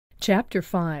Chapter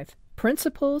 5,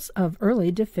 Principles of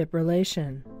Early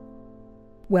Defibrillation.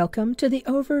 Welcome to the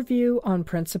overview on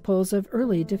Principles of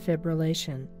Early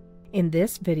Defibrillation. In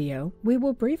this video, we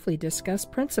will briefly discuss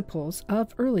principles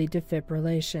of early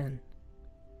defibrillation.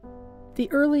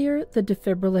 The earlier the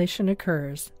defibrillation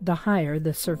occurs, the higher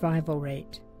the survival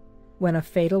rate. When a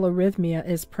fatal arrhythmia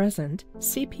is present,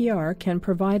 CPR can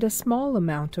provide a small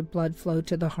amount of blood flow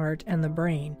to the heart and the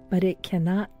brain, but it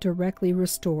cannot directly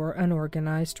restore an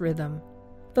organized rhythm.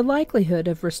 The likelihood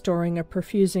of restoring a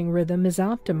perfusing rhythm is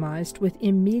optimized with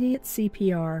immediate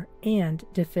CPR and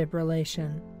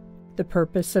defibrillation. The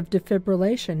purpose of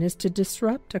defibrillation is to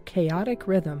disrupt a chaotic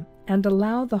rhythm and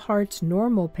allow the heart's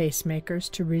normal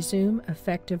pacemakers to resume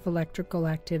effective electrical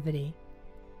activity.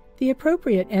 The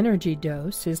appropriate energy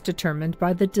dose is determined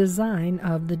by the design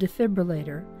of the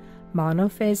defibrillator,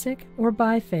 monophasic or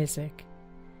biphasic.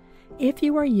 If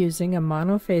you are using a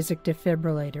monophasic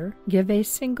defibrillator, give a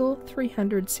single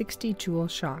 360 joule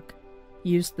shock.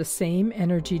 Use the same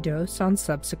energy dose on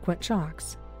subsequent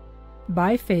shocks.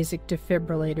 Biphasic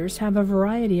defibrillators have a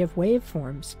variety of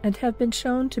waveforms and have been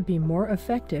shown to be more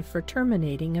effective for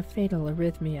terminating a fatal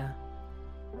arrhythmia.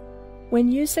 When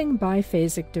using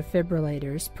biphasic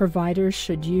defibrillators, providers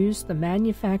should use the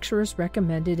manufacturer's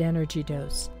recommended energy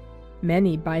dose.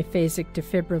 Many biphasic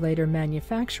defibrillator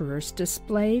manufacturers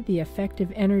display the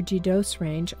effective energy dose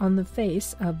range on the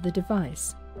face of the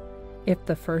device. If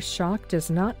the first shock does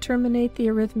not terminate the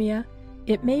arrhythmia,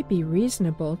 it may be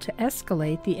reasonable to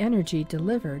escalate the energy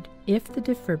delivered if the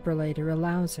defibrillator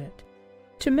allows it.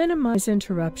 To minimize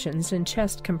interruptions in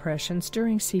chest compressions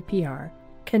during CPR,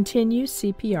 continue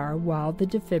CPR while the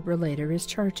defibrillator is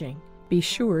charging. Be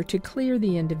sure to clear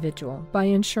the individual by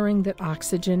ensuring that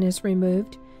oxygen is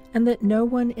removed and that no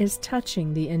one is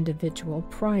touching the individual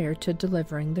prior to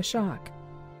delivering the shock.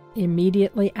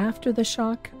 Immediately after the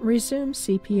shock, resume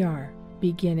CPR,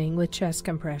 beginning with chest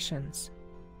compressions.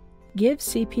 Give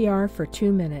CPR for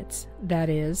 2 minutes, that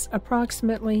is,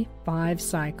 approximately 5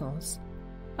 cycles.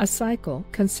 A cycle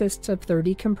consists of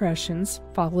 30 compressions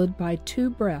followed by 2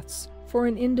 breaths for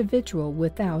an individual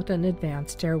without an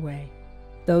advanced airway.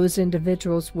 Those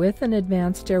individuals with an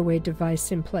advanced airway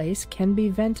device in place can be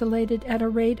ventilated at a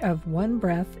rate of 1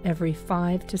 breath every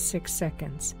 5 to 6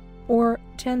 seconds, or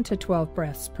 10 to 12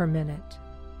 breaths per minute.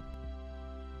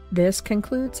 This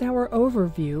concludes our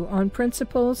overview on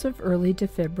principles of early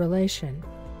defibrillation.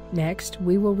 Next,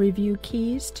 we will review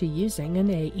keys to using an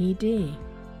AED.